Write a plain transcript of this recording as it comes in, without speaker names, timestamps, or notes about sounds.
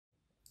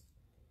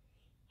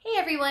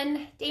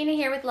everyone, Dana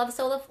here with Love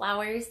Sola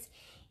Flowers,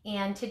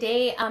 and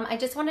today I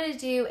just wanted to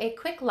do a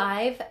quick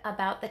live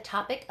about the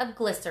topic of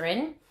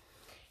glycerin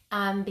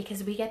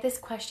because we get this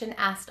question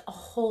asked a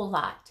whole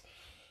lot,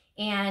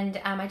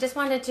 and I just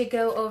wanted to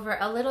go over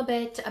a little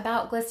bit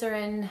about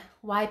glycerin,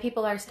 why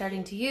people are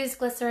starting to use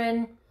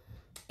glycerin,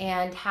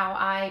 and how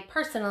I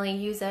personally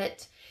use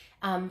it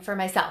for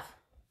myself.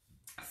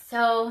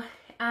 So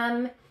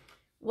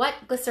what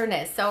glycerin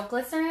is. So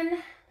glycerin,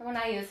 the one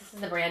I use, this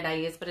is the brand I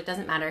use, but it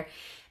doesn't matter.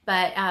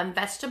 But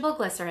vegetable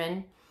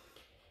glycerin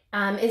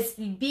is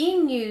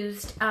being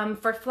used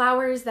for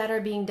flowers that are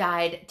being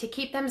dyed to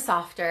keep them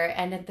softer.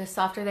 And the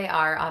softer they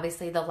are,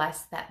 obviously, the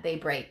less that they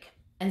break.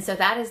 And so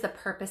that is the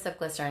purpose of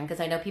glycerin,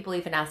 because I know people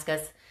even ask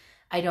us,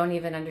 I don't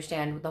even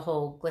understand the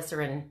whole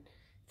glycerin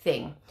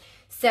thing.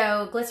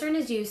 So glycerin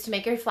is used to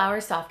make your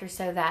flowers softer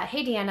so that,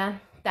 hey Deanna,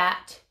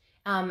 that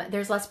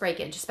there's less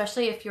breakage,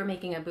 especially if you're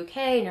making a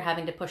bouquet and you're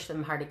having to push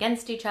them hard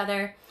against each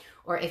other,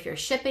 or if you're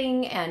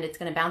shipping and it's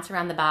going to bounce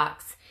around the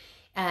box.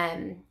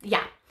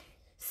 Yeah,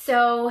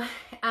 so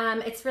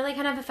it's really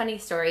kind of a funny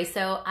story.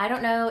 So I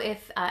don't know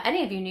if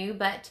any of you knew,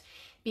 but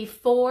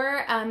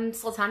before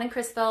Sultan and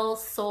Criswell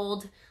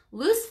sold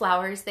loose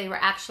flowers, they were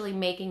actually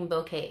making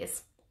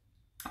bouquets.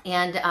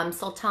 And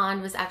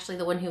Sultan was actually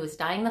the one who was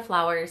dyeing the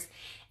flowers.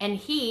 And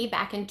he,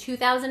 back in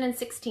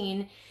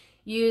 2016,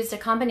 used a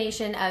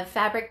combination of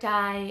fabric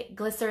dye,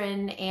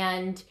 glycerin,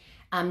 and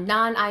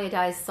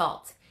non-iodized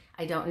salt.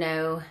 I don't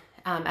know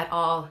at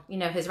all,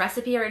 his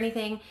recipe or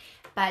anything.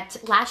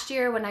 But last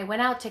year when I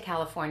went out to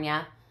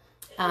California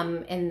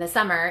in the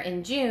summer,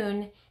 in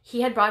June,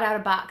 he had brought out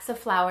a box of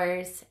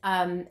flowers.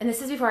 And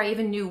this is before I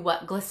even knew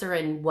what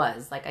glycerin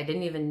was. Like I've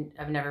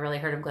never really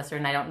heard of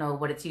glycerin. I don't know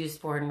what it's used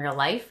for in real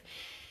life.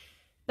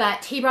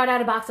 But he brought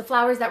out a box of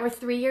flowers that were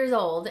 3 years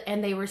old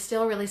and they were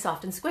still really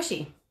soft and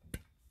squishy.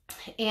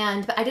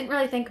 But I didn't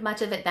really think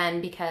much of it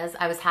then because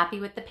I was happy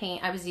with the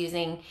paint I was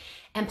using.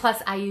 And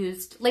plus I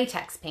used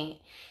latex paint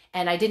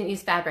and I didn't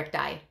use fabric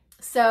dye.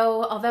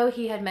 So although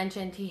he had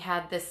mentioned he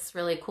had this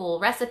really cool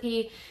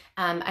recipe,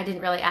 I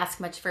didn't really ask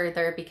much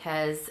further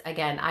because,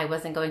 again, I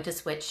wasn't going to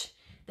switch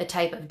the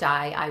type of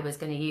dye I was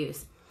going to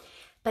use.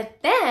 But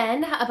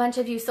then a bunch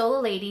of you Sola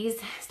ladies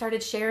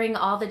started sharing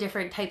all the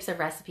different types of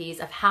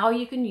recipes of how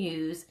you can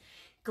use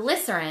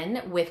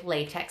glycerin with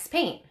latex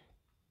paint.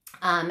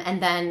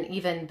 And then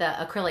even the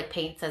acrylic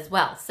paints as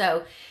well.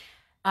 So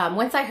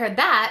once I heard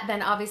that,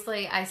 then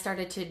obviously I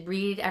started to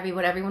read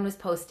what everyone was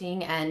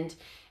posting and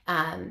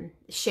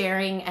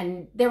sharing,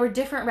 and there were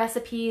different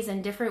recipes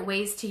and different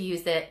ways to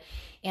use it.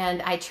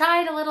 And I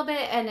tried a little bit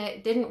and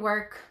it didn't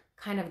work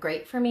kind of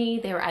great for me.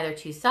 They were either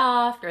too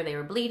soft or they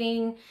were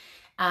bleeding.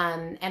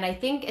 And I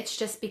think it's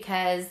just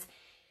because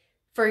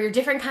for your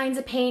different kinds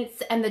of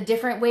paints and the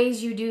different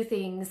ways you do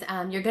things,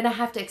 you're gonna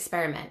have to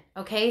experiment,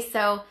 okay?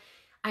 So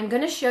I'm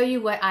gonna show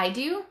you what I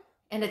do,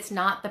 and it's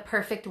not the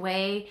perfect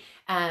way.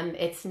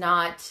 It's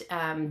not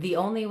the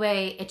only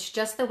way. It's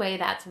just the way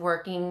that's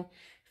working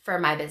for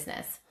my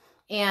business.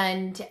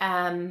 And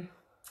I'm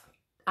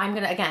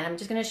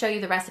just gonna show you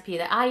the recipe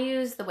that I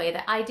use, the way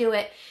that I do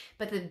it.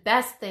 But the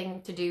best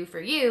thing to do for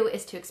you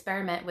is to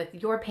experiment with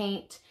your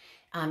paint,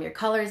 your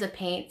colors of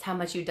paints, how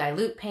much you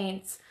dilute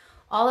paints.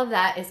 All of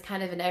that is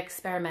kind of an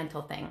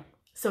experimental thing.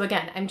 So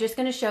again, I'm just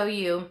gonna show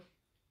you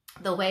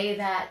the way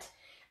that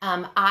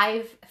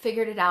I've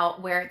figured it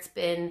out, where it's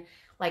been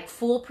like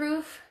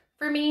foolproof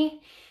for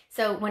me.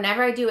 So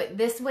whenever I do it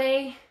this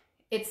way,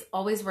 it's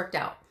always worked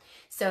out.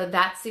 So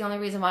that's the only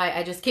reason why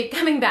I just keep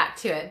coming back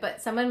to it.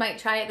 But someone might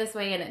try it this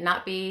way and it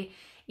not be,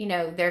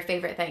 their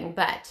favorite thing.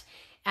 But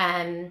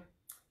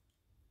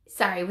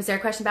sorry, was there a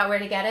question about where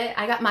to get it?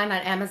 I got mine on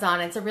Amazon.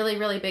 It's a really,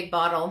 really big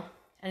bottle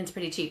and it's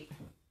pretty cheap.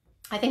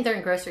 I think they're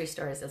in grocery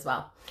stores as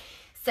well.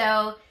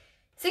 So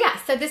yeah,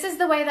 so this is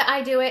the way that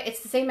I do it.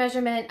 It's the same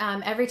measurement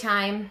every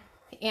time,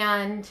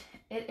 and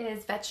it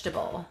is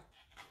vegetable,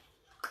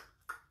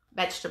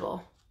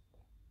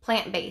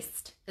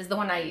 plant-based is the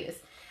one I use.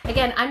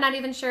 Again, I'm not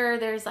even sure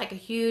there's like a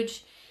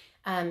huge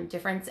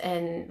difference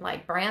in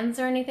like brands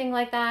or anything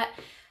like that.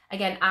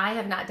 Again, I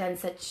have not done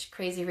such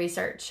crazy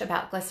research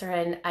about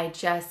glycerin. I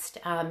just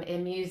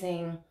am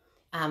using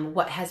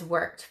what has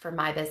worked for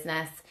my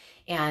business,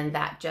 and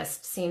that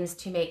just seems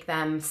to make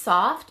them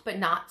soft, but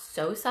not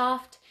so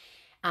soft.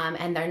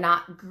 And they're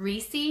not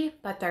greasy,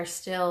 but they're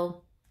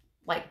still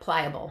like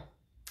pliable.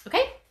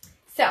 Okay,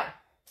 so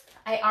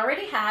I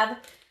already have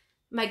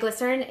my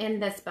glycerin in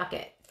this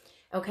bucket.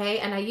 Okay,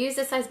 and I use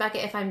this size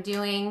bucket if I'm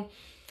doing,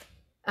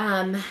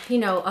 a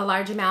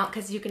large amount,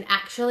 because you can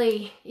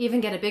actually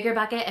even get a bigger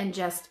bucket and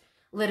just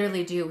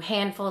literally do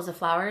handfuls of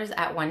flowers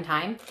at one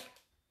time.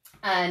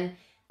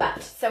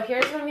 But so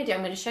here's what I'm gonna do.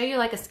 I'm gonna show you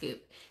like a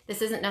scoop.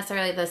 This isn't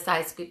necessarily the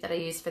size scoop that I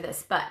use for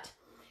this, but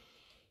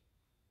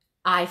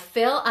I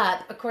fill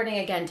up, according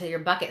again to your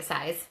bucket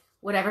size,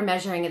 whatever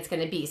measuring it's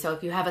going to be. So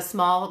if you have a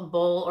small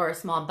bowl or a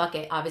small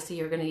bucket, obviously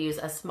you're going to use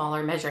a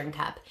smaller measuring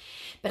cup.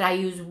 But I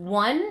use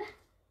 1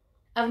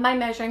 of my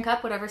measuring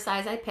cup, whatever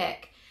size I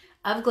pick,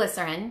 of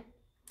glycerin,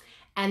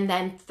 and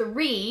then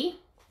 3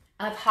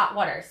 of hot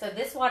water. So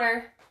this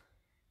water,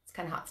 it's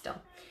kind of hot still.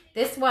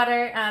 This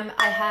water,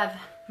 I have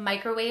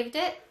microwaved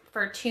it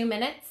for 2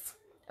 minutes.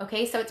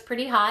 Okay, so it's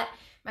pretty hot.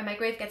 My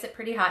microwave gets it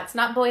pretty hot. It's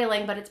not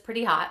boiling, but it's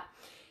pretty hot.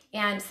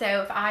 And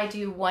so if I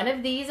do 1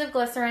 of these of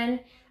glycerin,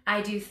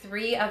 I do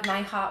 3 of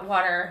my hot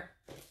water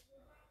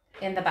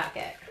in the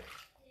bucket.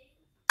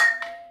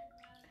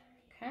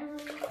 Okay.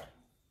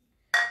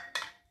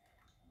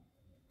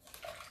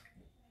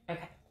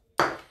 Okay.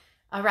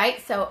 All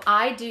right, so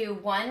I do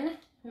 1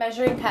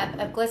 measuring cup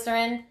of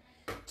glycerin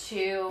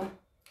to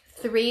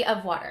 3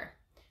 of water.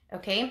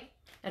 Okay,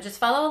 now just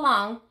follow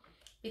along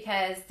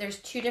because there's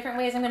 2 different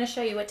ways I'm going to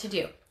show you what to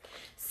do.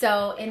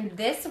 So in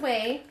this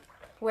way,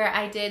 where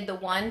I did the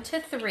 1 to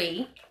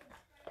 3,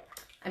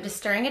 I'm just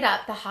stirring it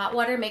up. The hot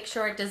water, make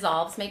sure it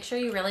dissolves. Make sure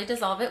you really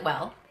dissolve it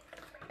well.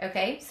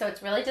 Okay, so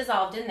it's really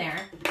dissolved in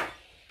there.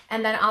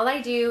 And then all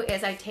I do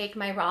is I take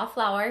my raw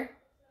flour,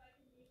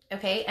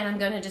 okay, and I'm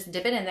going to just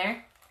dip it in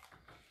there.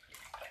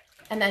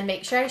 And then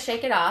make sure I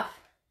shake it off.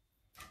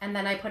 And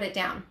then I put it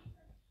down.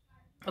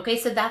 Okay,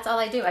 so that's all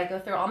I do. I go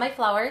through all my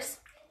flours.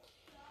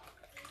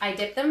 I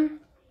dip them.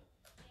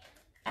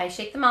 I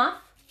shake them off.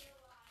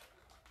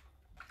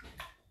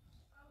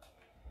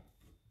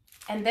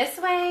 And this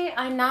way,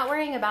 I'm not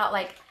worrying about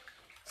like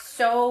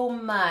so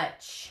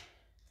much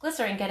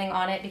glycerin getting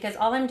on it because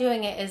all I'm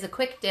doing it is a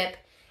quick dip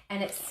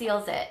and it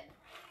seals it,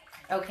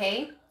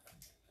 okay?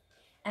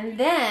 And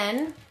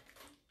then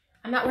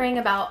I'm not worrying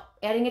about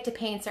adding it to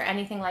paints or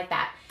anything like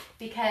that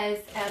because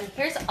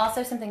here's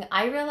also something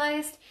I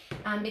realized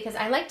because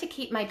I like to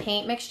keep my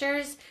paint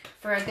mixtures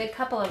for a good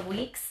couple of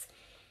weeks.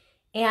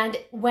 And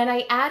when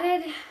I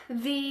added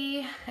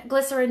the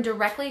glycerin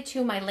directly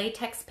to my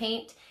latex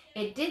paint,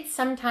 it did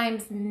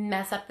sometimes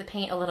mess up the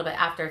paint a little bit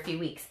after a few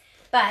weeks.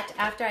 But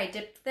after I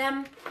dipped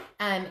them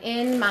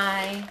in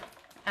my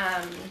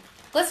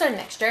glycerin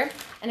mixture,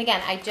 and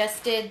again, I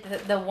just did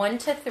the 1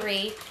 to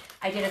 3.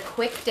 I did a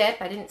quick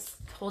dip. I didn't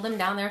hold them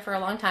down there for a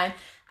long time.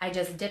 I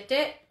just dipped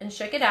it and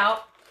shook it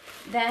out.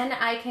 Then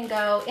I can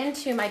go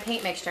into my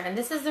paint mixture. And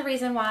this is the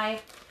reason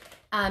why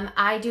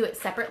I do it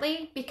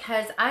separately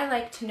because I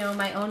like to know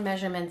my own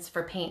measurements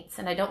for paints.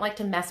 And I don't like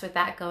to mess with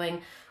that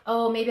going,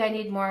 oh, maybe I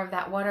need more of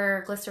that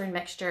water glycerin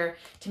mixture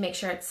to make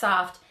sure it's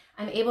soft.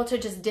 I'm able to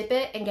just dip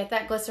it and get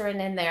that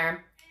glycerin in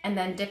there and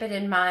then dip it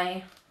in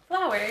my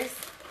flours.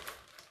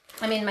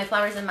 My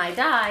flours and my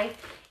dye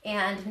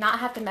and not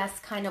have to mess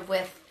kind of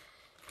with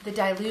the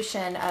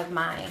dilution of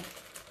my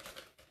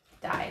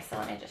dye. So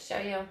let me just show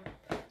you.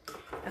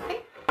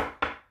 Okay.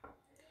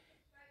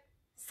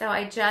 So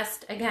I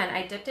just, again,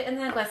 I dipped it in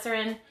the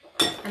glycerin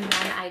and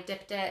then I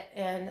dipped it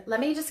in, let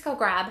me just go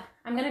grab,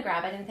 I'm going to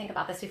grab, I didn't think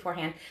about this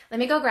beforehand. Let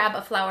me go grab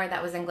a flour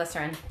that was in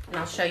glycerin and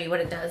I'll show you what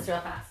it does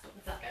real fast.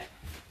 One second.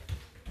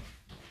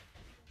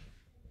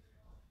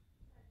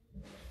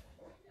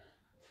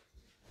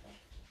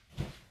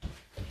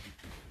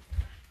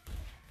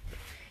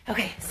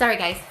 Okay, sorry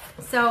guys.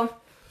 So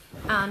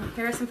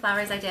here are some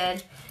flours I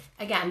did.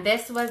 Again,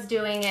 this was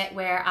doing it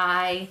where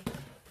I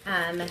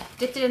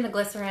dipped it in the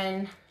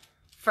glycerin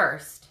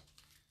first.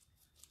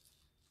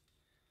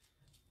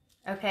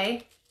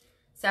 Okay,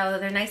 so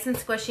they're nice and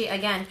squishy.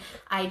 Again,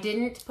 I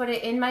didn't put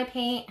it in my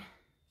paint.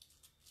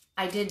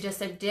 I did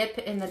just a dip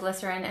in the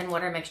glycerin and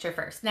water mixture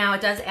first. Now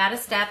it does add a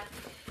step,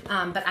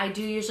 but I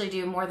do usually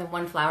do more than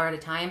 1 flour at a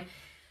time.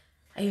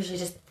 I usually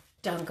just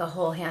dunk a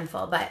whole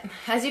handful, but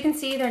as you can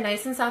see, they're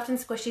nice and soft and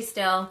squishy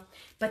still,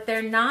 but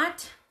they're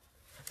not,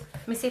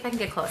 let me see if I can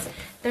get close.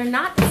 They're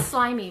not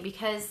slimy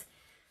because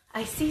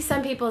I see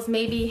some people's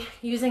maybe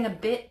using a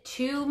bit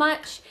too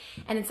much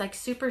and it's like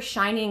super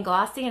shiny and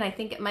glossy and I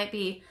think it might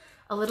be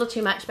a little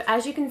too much. But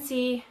as you can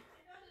see,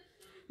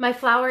 my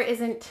flour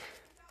isn't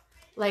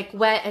like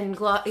wet and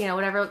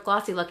whatever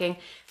glossy looking,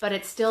 but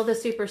it's still the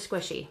super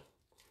squishy.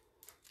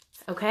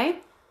 Okay.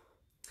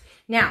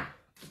 Now,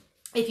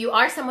 if you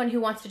are someone who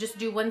wants to just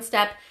do 1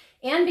 step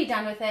and be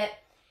done with it,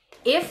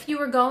 if you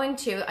were going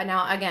to,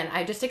 now again,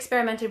 I just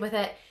experimented with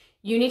it.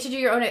 You need to do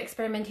your own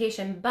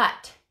experimentation,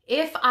 but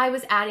if I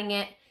was adding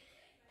it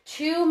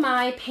to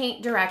my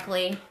paint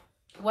directly,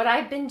 what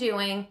I've been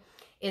doing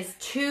is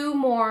 2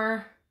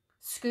 more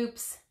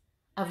scoops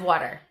of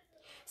water.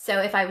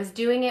 So if I was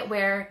doing it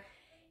where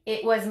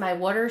it was my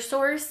water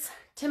source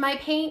to my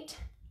paint,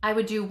 I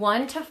would do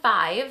 1 to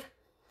 5,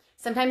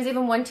 sometimes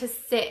even 1 to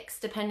 6,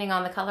 depending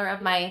on the color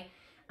of my,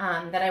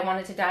 that I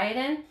wanted to dye it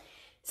in.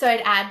 So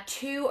I'd add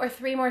 2 or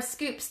 3 more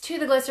scoops to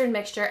the glycerin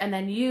mixture and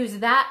then use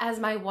that as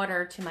my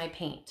water to my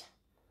paint.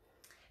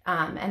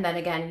 And then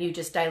again, you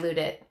just dilute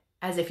it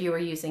as if you were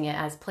using it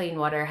as plain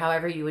water,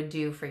 however you would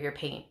do for your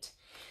paint.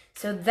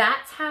 So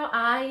that's how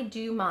I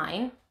do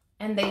mine.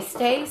 And they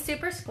stay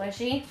super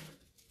squishy,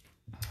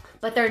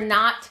 but they're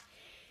not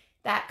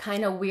that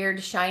kind of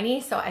weird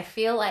shiny. So I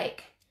feel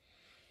like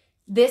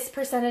this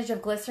percentage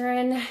of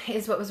glycerin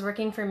is what was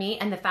working for me.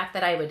 And the fact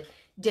that I would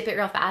dip it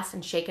real fast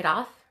and shake it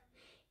off.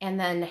 And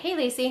then, hey,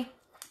 Lacey.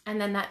 And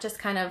then that just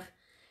kind of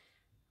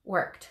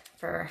worked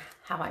for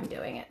how I'm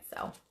doing it.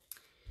 So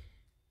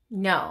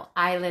no,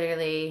 I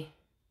literally,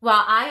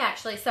 well, I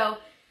actually, so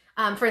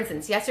For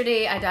instance,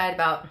 yesterday I dyed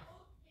about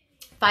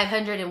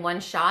 500 in one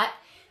shot.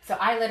 So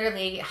I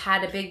literally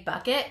had a big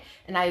bucket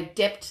and I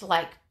dipped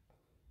like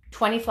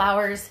 20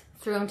 flowers,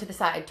 threw them to the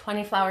side,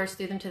 20 flowers,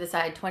 threw them to the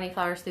side, 20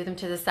 flowers, threw them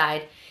to the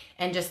side,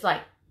 and just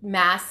like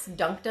mass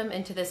dunked them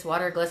into this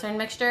water glycerin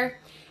mixture.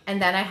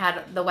 And then I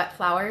had the wet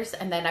flowers,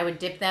 and then I would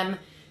dip them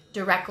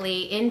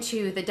directly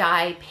into the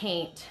dye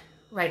paint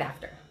right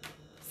after.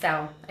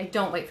 So I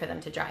don't wait for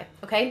them to dry,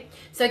 okay?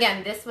 So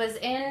again, this was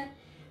in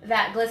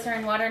that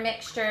glycerin water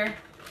mixture,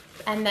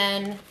 and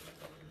then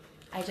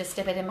I just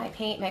dip it in my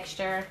paint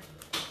mixture.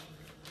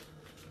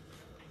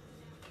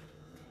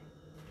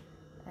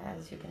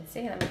 As you can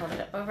see, let me hold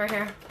it up over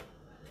here,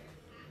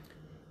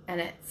 and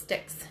it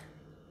sticks.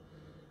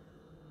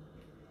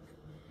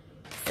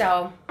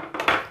 So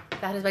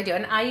that is what I do.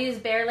 And I use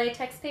bare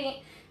latex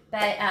paint,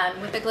 but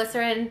with the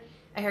glycerin,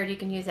 I heard you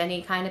can use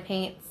any kind of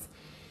paints.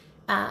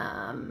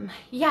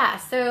 Yeah,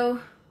 so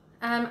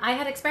I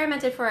had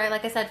experimented for,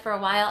 like I said, for a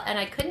while, and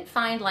I couldn't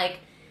find like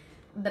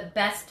the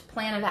best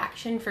plan of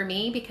action for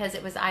me because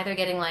it was either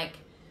getting like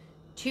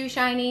too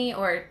shiny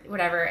or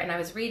whatever. And I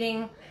was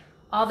reading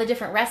all the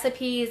different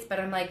recipes, but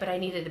I'm like, but I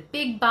needed a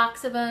big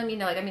box of them, you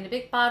know, like, I mean, a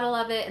big bottle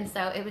of it. And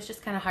so it was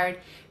just kind of hard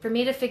for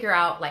me to figure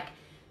out like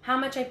how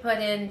much I put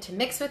in to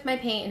mix with my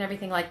paint and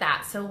everything like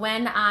that. So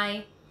when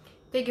I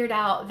figured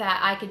out that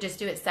I could just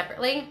do it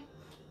separately,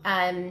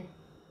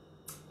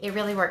 it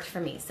really worked for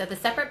me. So the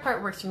separate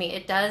part works for me.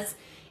 It does,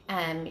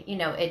 you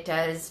know, it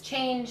does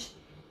change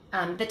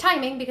the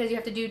timing because you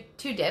have to do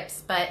 2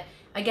 dips. But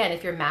again,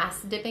 if you're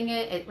mass dipping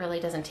it, it really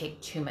doesn't take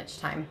too much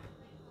time.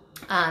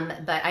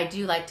 But I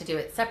do like to do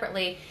it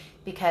separately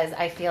because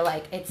I feel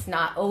like it's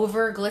not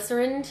over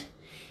glycerined.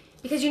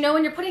 Because you know,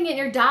 when you're putting it in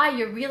your dye,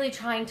 you're really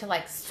trying to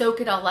like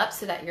soak it all up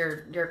so that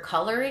your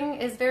coloring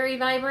is very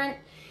vibrant.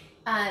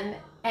 And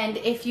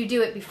if you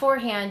do it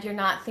beforehand, you're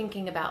not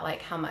thinking about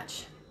like how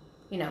much,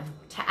 you know,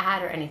 to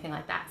add or anything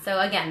like that. So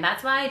again,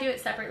 that's why I do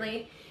it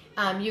separately.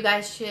 You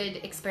guys should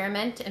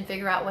experiment and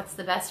figure out what's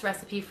the best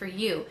recipe for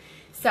you.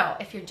 So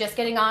if you're just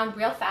getting on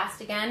real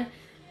fast again,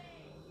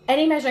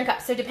 any measuring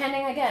cup. So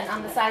depending again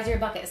on the size of your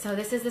bucket. So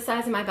this is the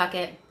size of my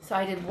bucket. So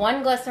I did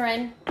 1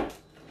 glycerin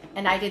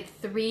and I did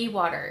 3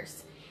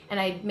 waters, and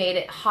I made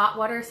it hot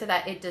water so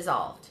that it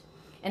dissolved.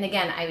 And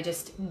again, I would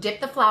just dip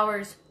the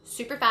flowers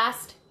super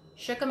fast,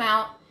 shook them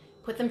out,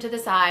 put them to the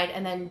side,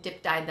 and then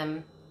dip dyed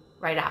them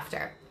right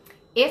after.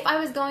 If I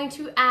was going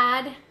to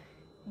add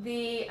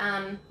the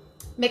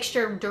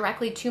mixture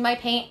directly to my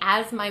paint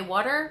as my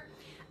water,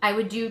 I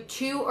would do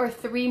 2 or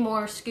 3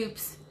 more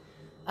scoops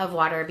of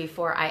water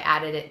before I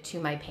added it to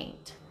my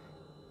paint.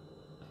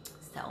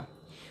 So,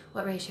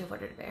 what ratio of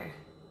water to bear?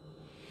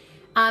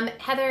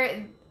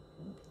 Heather,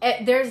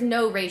 there's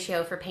no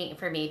ratio for paint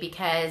for me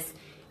because,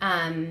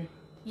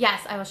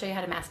 yes, I will show you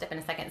how to mass dip in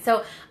a second.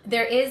 So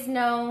there is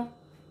no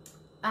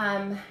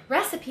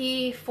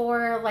recipe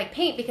for like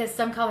paint because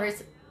some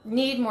colors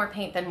need more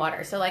paint than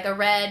water. So like a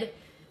red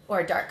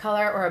or a dark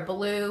color or a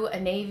blue, a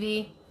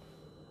navy,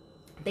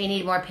 they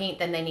need more paint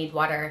than they need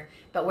water.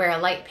 But where a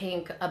light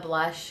pink, a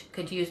blush,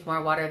 could use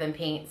more water than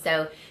paint.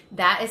 So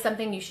that is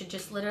something you should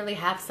just literally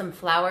have some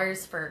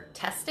flowers for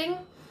testing.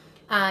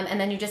 And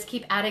then you just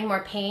keep adding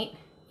more paint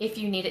if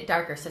you need it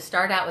darker. So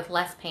start out with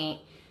less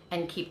paint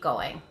and keep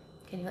going.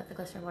 Can you let the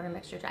glycerin water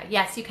mixture dry?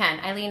 Yes, you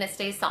can. Eileen, it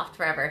stays soft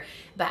forever,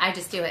 but I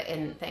just do it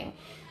in the thing.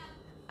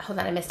 Hold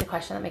on, I missed a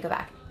question. Let me go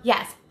back.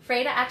 Yes,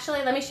 Freda,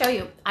 actually, let me show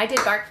you. I did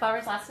dark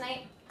flowers last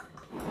night,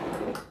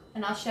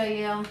 and I'll show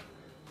you.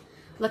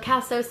 Look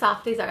how so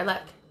soft these are.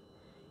 Look.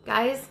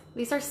 Guys,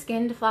 these are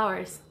skinned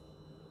flowers.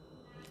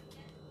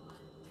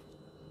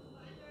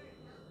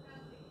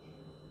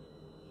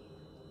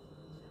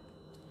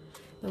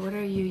 The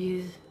water you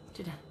use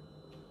to...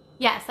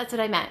 Yes, that's what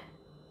I meant.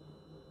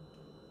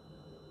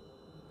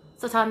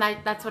 So Tom,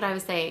 that's what I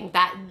was saying.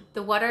 That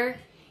the water,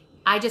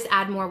 I just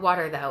add more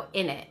water though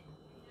in it.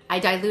 I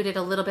dilute it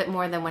a little bit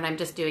more than when I'm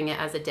just doing it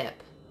as a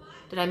dip.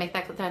 Did I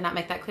not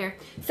make that clear?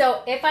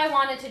 So if I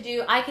wanted to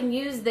do, I can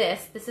use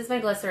this. This is my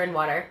glycerin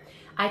water.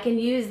 I can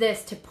use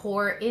this to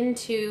pour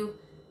into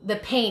the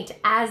paint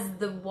as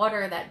the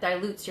water that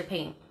dilutes your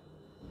paint.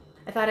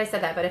 I thought I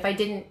said that, but if I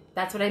didn't,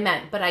 that's what I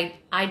meant. But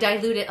I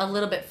dilute it a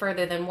little bit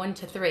further than 1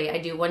 to 3. I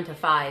do 1 to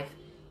 5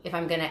 if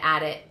I'm gonna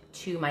add it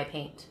to my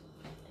paint.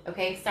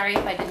 Okay, sorry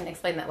if I didn't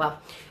explain that well.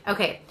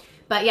 Okay,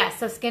 but yeah,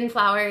 so skin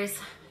flowers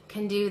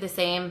can do the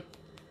same.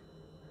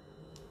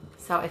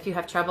 So if you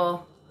have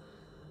trouble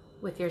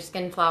with your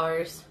skin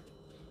flowers,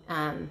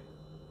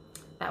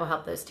 that will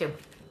help those too.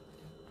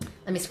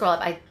 Let me scroll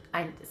up.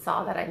 I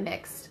saw that I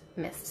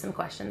missed some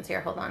questions here.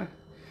 Hold on.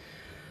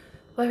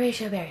 What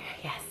ratio barrier?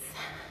 Yes.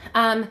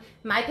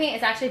 My paint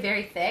is actually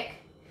very thick,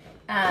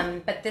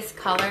 but this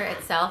color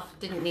itself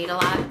didn't need a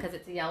lot because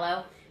it's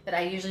yellow, but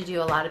I usually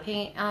do a lot of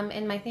paint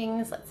in my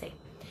things. Let's see.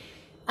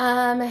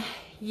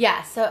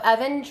 Yeah, so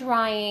oven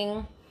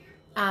drying,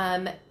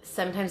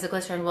 sometimes the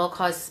glycerin will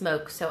cause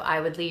smoke, so I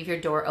would leave your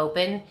door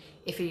open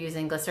if you're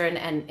using glycerin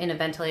and in a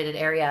ventilated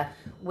area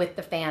with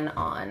the fan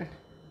on.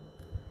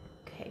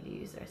 Okay, do you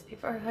use the recipe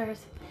for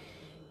hers?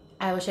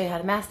 I will show you how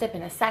to mass dip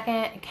in a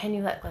second. Can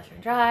you let glycerin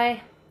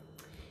dry?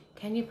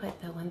 Can you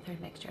put the 1/3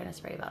 mixture in a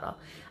spray bottle?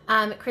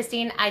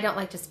 Christine, I don't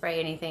like to spray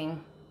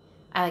anything.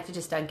 I like to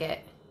just dunk it.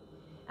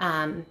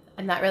 I'm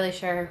not really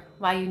sure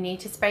why you need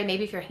to spray.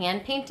 Maybe if you're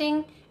hand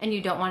painting and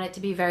you don't want it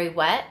to be very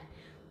wet,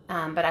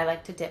 but I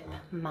like to dip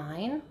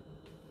mine.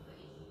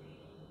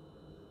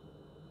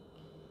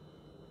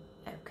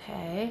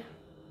 Okay.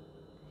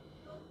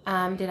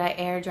 Did I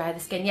air dry the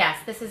skin? Yes,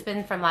 this has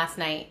been from last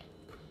night.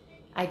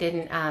 I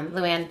didn't,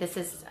 Luann,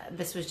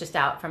 this was just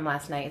out from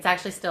last night. It's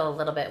actually still a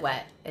little bit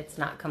wet. It's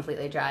not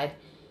completely dried.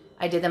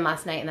 I did them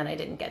last night and then I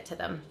didn't get to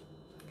them.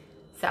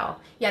 So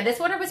yeah, this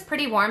water was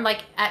pretty warm.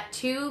 Like at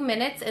 2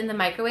 minutes in the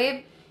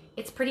microwave,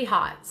 it's pretty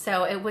hot.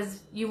 So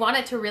you want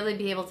it to really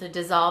be able to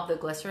dissolve the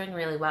glycerin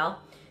really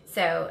well.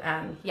 So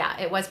yeah,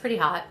 it was pretty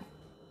hot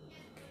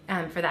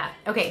for that.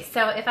 Okay,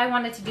 so if I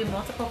wanted to do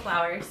multiple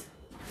flowers,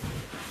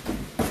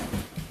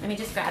 let me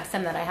just grab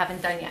some that I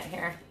haven't done yet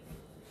here.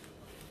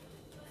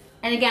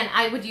 And again,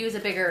 I would use a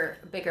bigger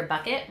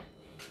bucket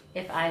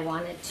if I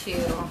wanted to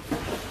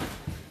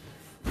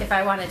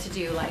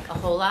do like a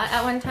whole lot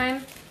at one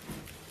time.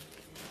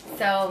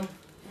 So,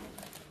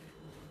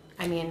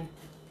 I mean,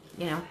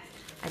 you know,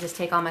 I just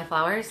take all my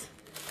flowers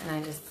and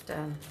I just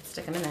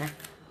stick them in there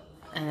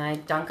and I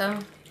dunk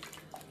them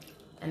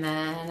and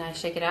then I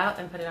shake it out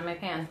and put it on my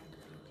pan.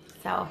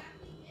 So,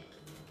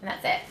 and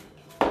that's it.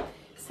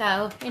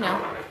 So, you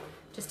know,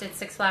 just did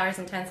 6 flowers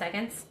in 10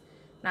 seconds.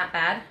 Not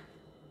bad.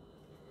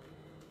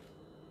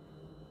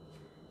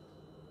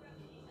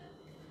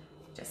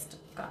 Just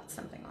got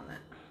something on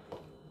that.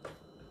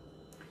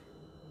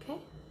 Okay,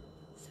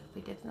 so if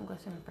we did some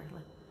glycerin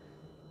fertilizer.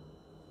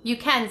 You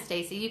can,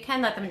 Stacy, you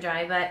can let them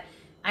dry, but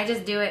I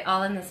just do it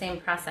all in the same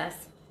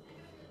process.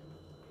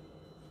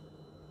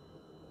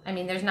 I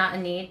mean, there's not a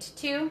need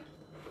to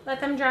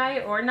let them dry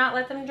or not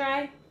let them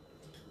dry.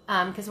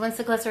 Because once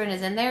the glycerin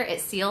is in there,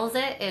 it seals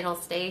it. It'll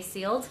stay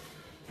sealed.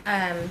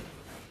 And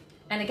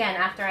again,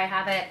 after I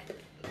have it,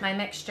 my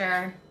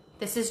mixture,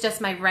 this is just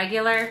my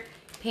regular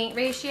paint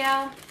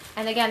ratio.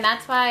 And again,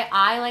 that's why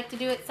I like to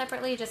do it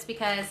separately, just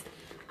because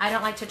I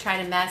don't like to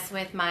try to mess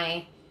with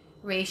my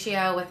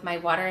ratio with my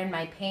water and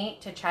my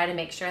paint to try to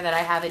make sure that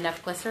I have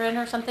enough glycerin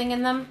or something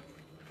in them.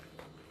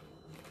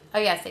 Oh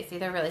yeah, Stacey,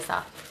 they're really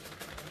soft.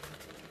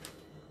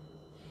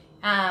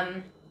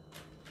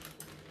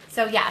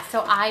 So yeah,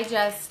 so I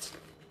just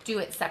do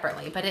it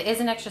separately, but it is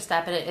an extra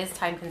step and it is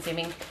time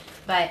consuming.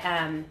 But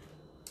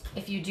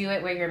if you do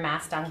it where you're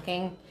mass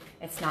dunking,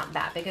 it's not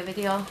that big of a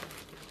deal.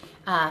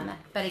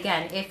 But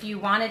again, if you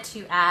wanted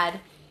to add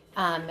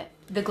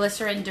the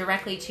glycerin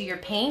directly to your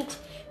paint,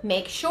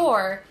 make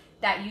sure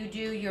that you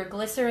do your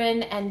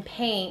glycerin and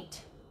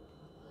paint.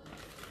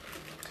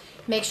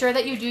 Make sure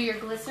that you do your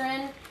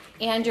glycerin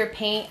and your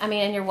paint,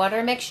 and your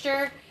water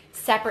mixture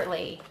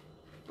separately.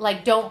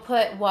 Like, don't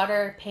put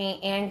water,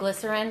 paint, and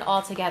glycerin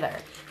all together.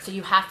 So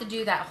you have to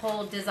do that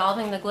whole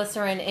dissolving the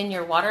glycerin in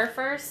your water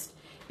first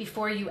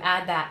before you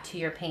add that to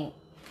your paint.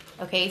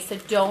 Okay, so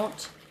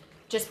don't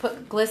just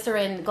put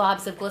glycerin,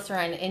 globs of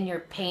glycerin in your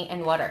paint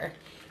and water.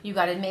 You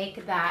got to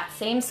make that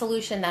same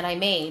solution that I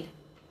made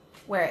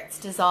where it's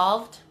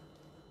dissolved.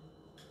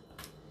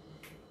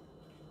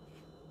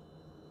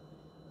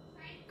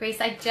 Grace,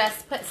 I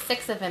just put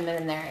 6 of them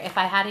in there. If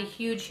I had a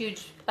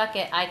huge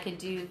bucket, I could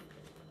do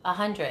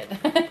 100.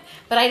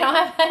 But I don't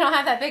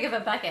have that big of a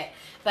bucket.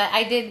 But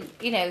I did,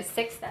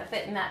 6 that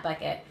fit in that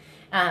bucket.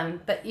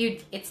 But you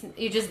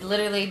just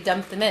literally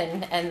dump them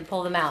in and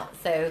pull them out.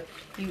 So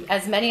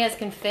as many as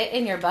can fit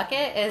in your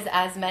bucket is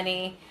as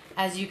many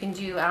as you can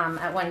do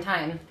at one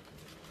time.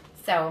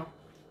 So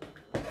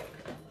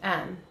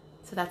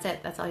that's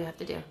it. That's all you have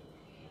to do.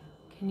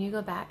 Can you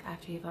go back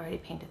after you've already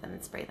painted them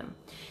and spray them?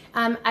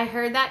 I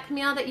heard that,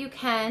 Camille, that you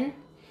can.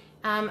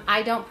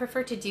 I don't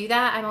prefer to do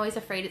that. I'm always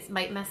afraid it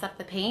might mess up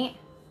the paint.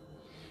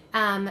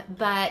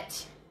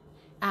 But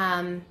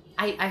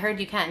I heard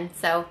you can,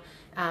 so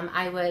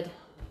I would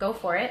go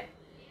for it.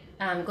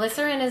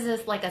 Glycerin is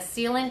just like a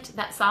sealant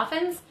that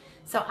softens,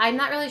 so I'm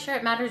not really sure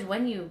it matters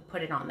when you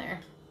put it on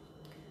there.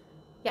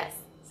 Yes,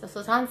 so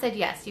Sultan said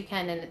yes, you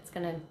can, and it's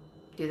gonna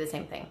do the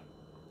same thing.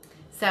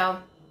 So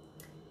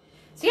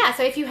yeah,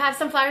 so if you have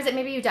some flowers that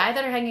maybe you dyed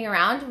that are hanging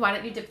around, why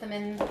don't you dip them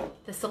in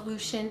the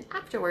solution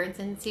afterwards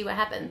and see what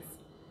happens.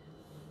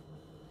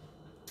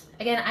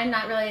 Again, I'm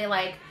not really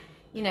like,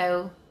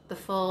 the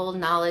full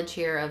knowledge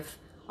here of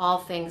all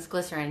things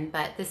glycerin,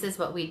 but this is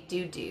what we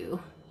do.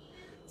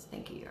 So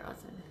thank you, you're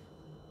awesome.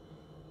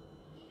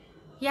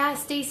 Yeah,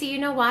 Stacy, you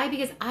know why?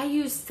 Because I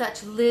use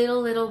such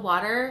little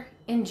water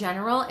in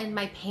general in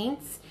my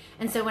paints.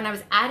 And so when I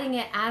was adding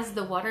it as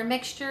the water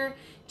mixture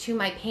to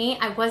my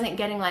paint, I wasn't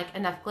getting like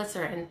enough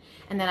glycerin,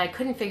 and then I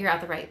couldn't figure out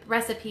the right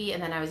recipe,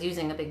 and then I was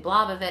using a big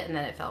blob of it, and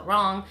then it felt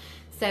wrong.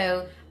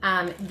 So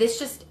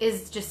this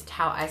is just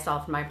how I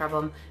solved my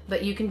problem,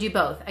 but you can do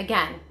both.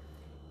 Again,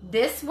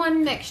 this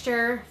one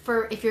mixture,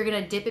 for if you're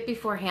gonna dip it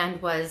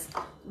beforehand, was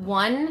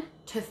 1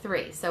 to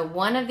 3. So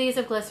 1 of these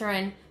of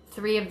glycerin,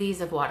 3 of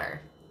these of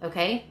water,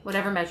 okay?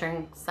 Whatever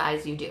measuring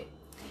size you do.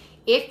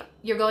 If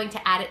you're going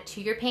to add it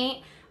to your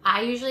paint,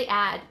 I usually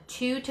add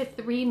 2 to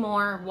 3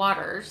 more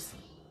waters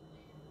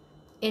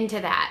into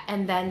that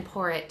and then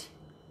pour it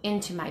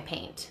into my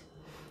paint.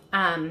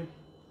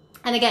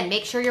 And again,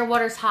 make sure your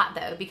water's hot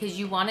though, because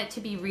you want it to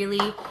be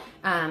really,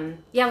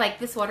 yeah, like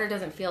this water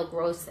doesn't feel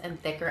gross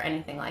and thick or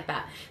anything like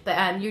that.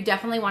 But you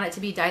definitely want it to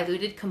be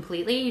diluted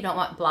completely. You don't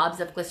want blobs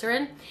of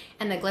glycerin.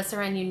 And the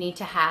glycerin you need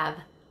to have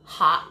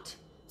hot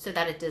so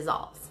that it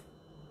dissolves.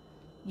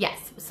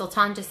 Yes,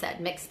 Sultan just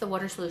said, mix the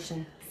water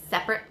solution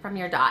separate from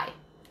your dye.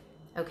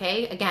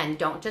 Okay, again,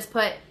 don't just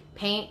put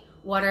paint,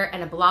 water,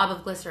 and a blob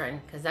of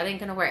glycerin, because that ain't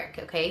gonna work,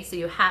 okay? So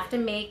you have to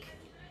make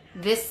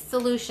this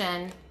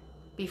solution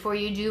before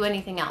you do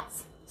anything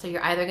else. So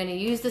you're either gonna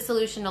use the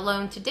solution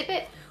alone to dip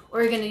it,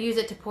 or you're gonna use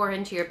it to pour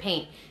into your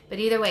paint. But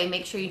either way,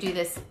 make sure you do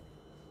this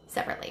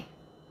separately.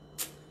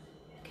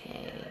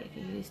 Okay, if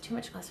you use too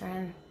much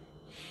glycerin.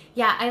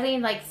 Yeah,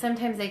 Eileen, like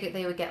sometimes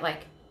they would get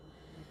like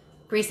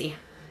greasy.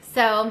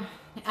 So,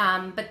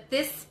 but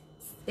this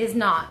is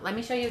not. Let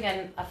me show you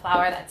again a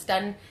flower that's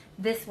done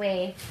this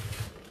way.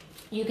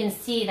 You can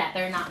see that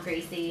they're not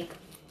greasy.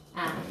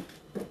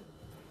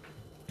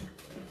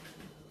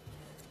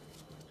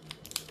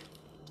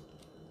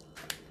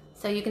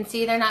 So you can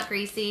see they're not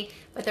greasy,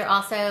 but they're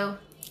also,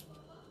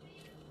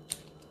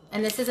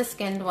 and this is a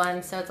skinned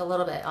one, so it's a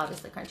little bit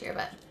obviously crunchier,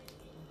 but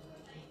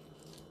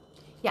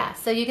yeah,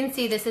 so you can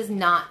see this is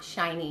not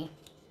shiny.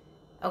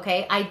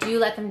 Okay, I do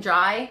let them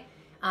dry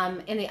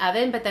in the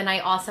oven, but then I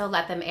also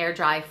let them air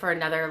dry for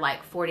another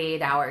like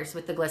 48 hours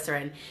with the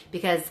glycerin,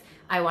 because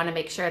I want to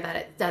make sure that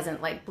it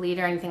doesn't like bleed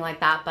or anything like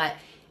that. But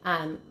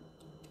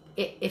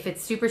if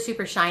it's super,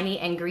 super shiny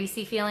and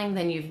greasy feeling,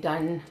 then you've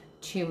done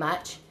too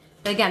much.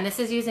 But again, this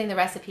is using the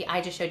recipe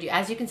I just showed you.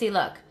 As you can see,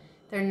 look,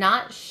 they're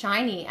not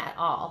shiny at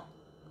all.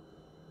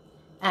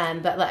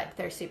 But look,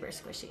 they're super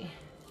squishy.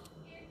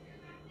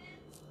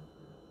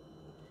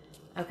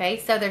 Okay,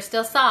 so they're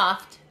still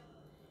soft,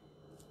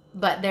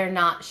 but they're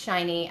not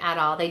shiny at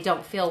all. They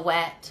don't feel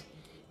wet.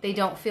 They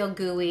don't feel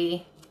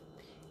gooey.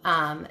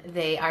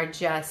 They are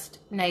just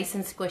nice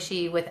and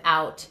squishy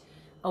without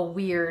a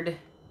weird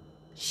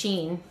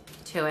sheen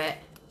to it.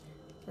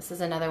 This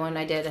is another one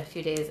I did a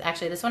few days.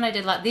 Actually, this one I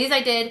did, these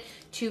I did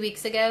 2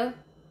 weeks ago.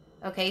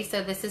 Okay,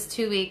 so this is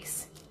 2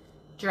 weeks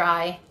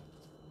dry.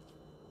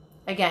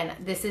 Again,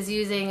 this is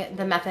using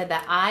the method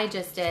that I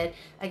just did.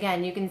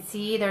 Again, you can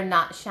see they're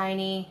not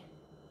shiny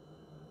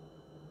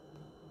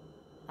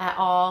at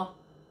all.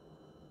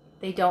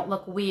 They don't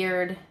look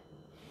weird,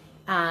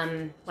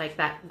 like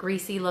that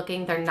greasy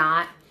looking, they're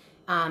not.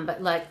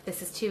 But look,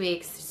 this is 2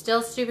 weeks,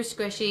 still super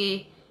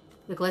squishy.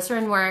 The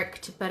glycerin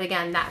worked, but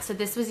again, so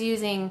this was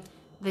using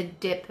the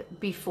dip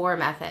before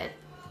method.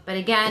 But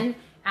again,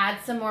 add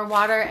some more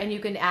water and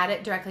you can add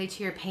it directly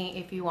to your paint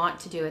if you want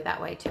to do it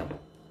that way too.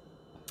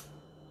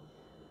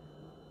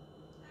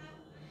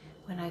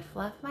 When I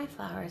fluff my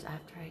flowers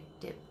after I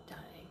dip dye,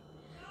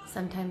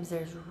 sometimes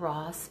there's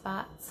raw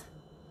spots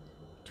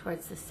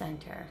towards the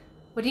center.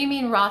 What do you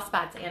mean raw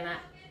spots, Anna?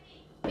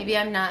 Maybe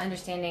I'm not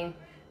understanding.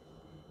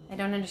 I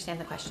don't understand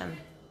the question.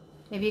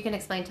 Maybe you can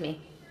explain to me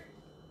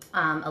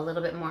a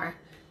little bit more.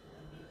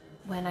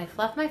 When I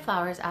fluff my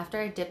flowers after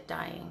I dip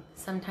dyeing,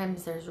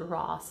 sometimes there's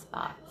raw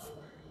spots.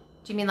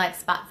 Do you mean like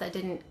spots that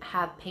didn't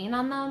have paint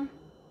on them?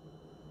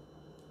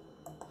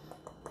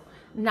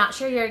 I'm not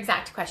sure your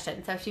exact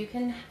question, so if you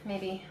can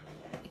maybe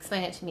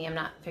explain it to me, I'm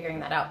not figuring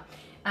that out.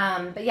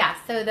 But yeah,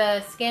 so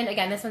the skin,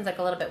 again, this one's like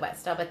a little bit wet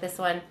still, but this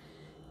one,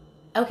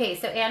 okay,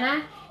 so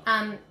Anna,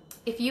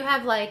 if you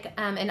have like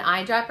an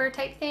eyedropper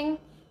type thing,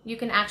 you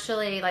can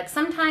actually, like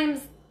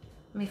sometimes,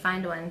 let me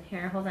find one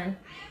here, hold on.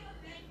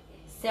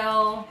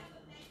 So,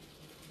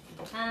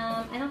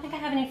 I don't think I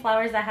have any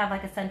flowers that have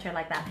like a center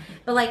like that,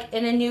 but like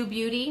in a New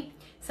Beauty,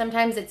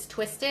 sometimes it's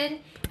twisted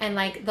and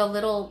like the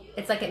little,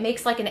 it's like it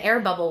makes like an air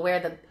bubble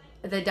where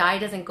the dye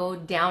doesn't go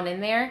down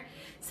in there.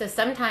 So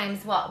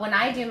sometimes, well, when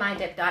I do my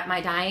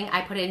dyeing,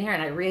 I put it in here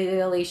and I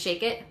really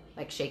shake it,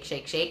 like shake,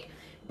 shake, shake.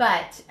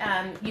 But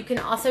you can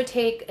also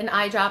take an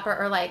eyedropper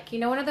or like, you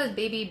know, one of those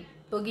baby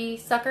boogie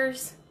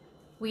suckers?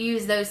 We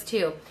use those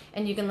too.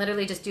 And you can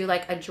literally just do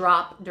like a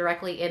drop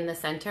directly in the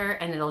center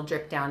and it'll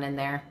drip down in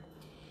there.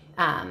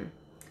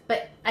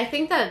 But I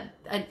think that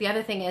the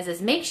other thing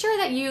is make sure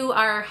that you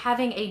are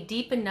having a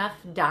deep enough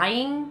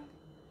dyeing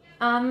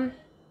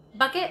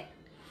bucket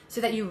so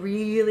that you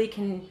really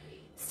can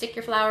stick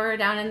your flower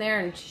down in there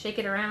and shake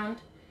it around.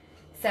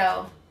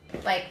 So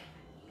like,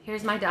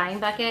 here's my dyeing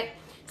bucket.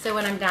 So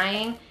when I'm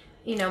dyeing,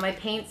 you know, my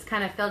paint's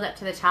kind of filled up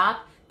to the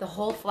top. The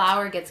whole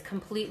flower gets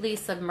completely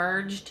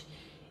submerged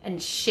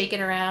and shake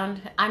it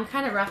around. I'm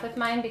kind of rough with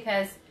mine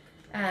because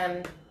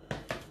they're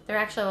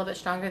actually a little bit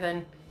stronger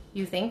than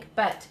you think.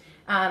 But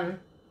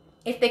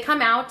if they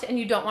come out and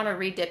you don't want to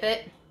re-dip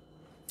it,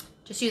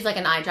 just use like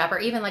an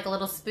eyedropper, even like a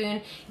little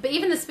spoon. But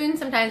even the spoon,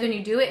 sometimes when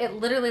you do it, it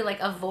literally like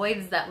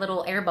avoids that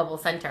little air bubble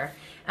center.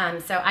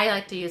 So I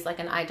like to use like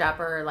an eyedropper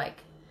or like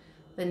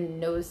the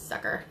nose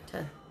sucker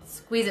to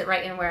squeeze it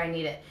right in where I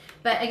need it.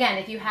 But again,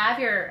 if you have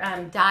your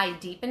dye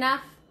deep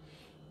enough,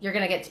 you're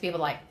gonna get to be able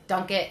to like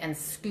dunk it and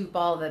scoop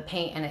all the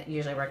paint, and it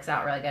usually works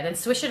out really good. And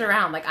swish it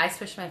around. Like I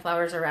swish my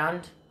flowers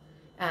around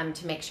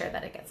to make sure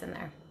that it gets in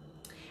there.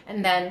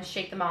 And then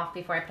shake them off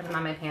before I put them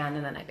on my pan,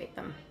 and then I bake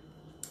them.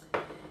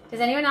 Does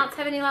anyone else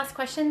have any last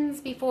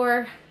questions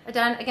before I'm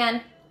done?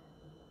 Again,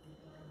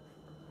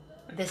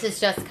 this is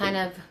just kind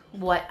of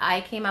what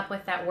I came up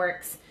with that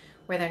works,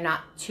 where they're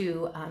not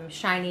too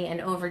shiny and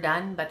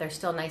overdone, but they're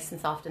still nice and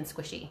soft and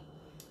squishy.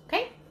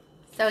 Okay,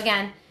 so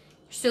again, your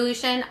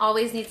solution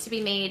always needs to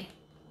be made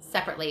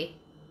separately.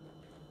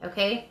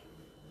 Okay,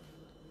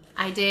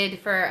 I did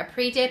for a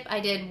pre-dip, I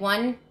did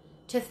 1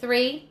 to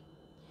 3.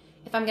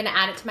 If I'm gonna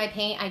add it to my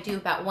paint, I do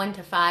about 1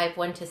 to 5,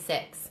 1 to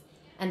 6,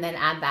 and then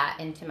add that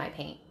into my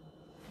paint.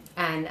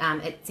 And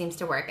it seems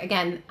to work.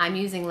 Again, I'm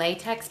using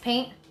latex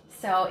paint,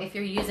 so if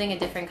you're using a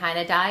different kind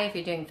of dye, if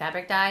you're doing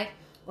fabric dye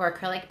or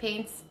acrylic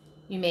paints,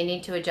 you may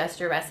need to adjust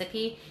your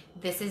recipe.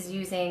 This is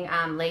using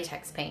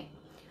latex paint,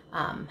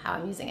 how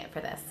I'm using it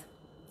for this.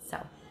 So,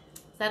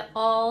 is that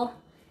all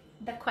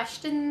the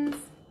questions?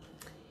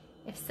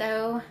 If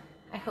so,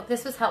 I hope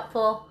this was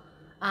helpful.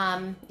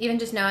 Even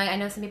just knowing, I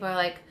know some people are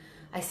like,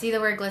 I see the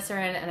word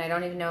glycerin and I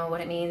don't even know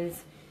what it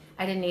means.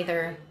 I didn't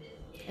either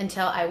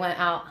until I went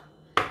out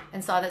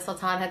and saw that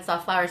Sultan had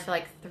soft flowers for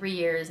like 3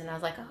 years, and I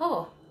was like,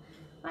 oh,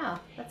 wow,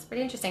 that's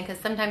pretty interesting, because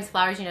sometimes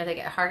flowers, you know, they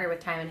get harder with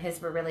time, and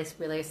his were really,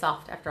 really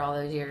soft after all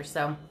those years.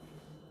 So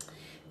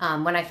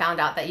when I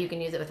found out that you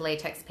can use it with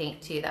latex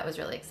paint too, that was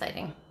really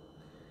exciting.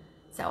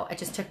 So it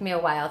just took me a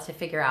while to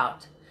figure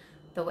out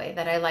the way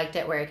that I liked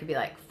it, where it could be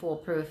like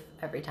foolproof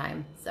every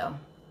time. So,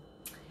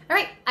 all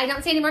right, I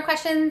don't see any more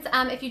questions.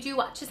 If you do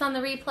watch this on the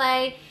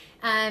replay,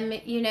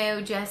 you know,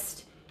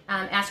 just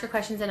ask your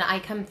questions, and I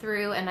come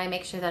through and I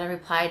make sure that I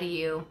reply to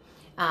you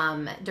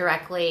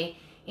directly.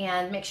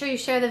 And make sure you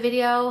share the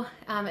video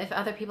if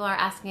other people are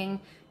asking,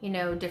 you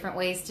know, different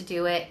ways to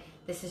do it.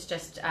 This is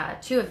just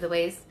 2 of the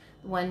ways,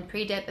 one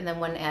pre-dip and then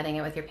one adding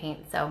it with your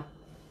paint. So,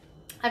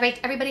 all right,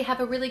 everybody have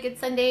a really good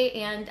Sunday,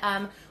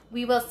 and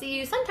we will see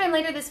you sometime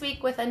later this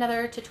week with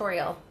another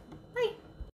tutorial.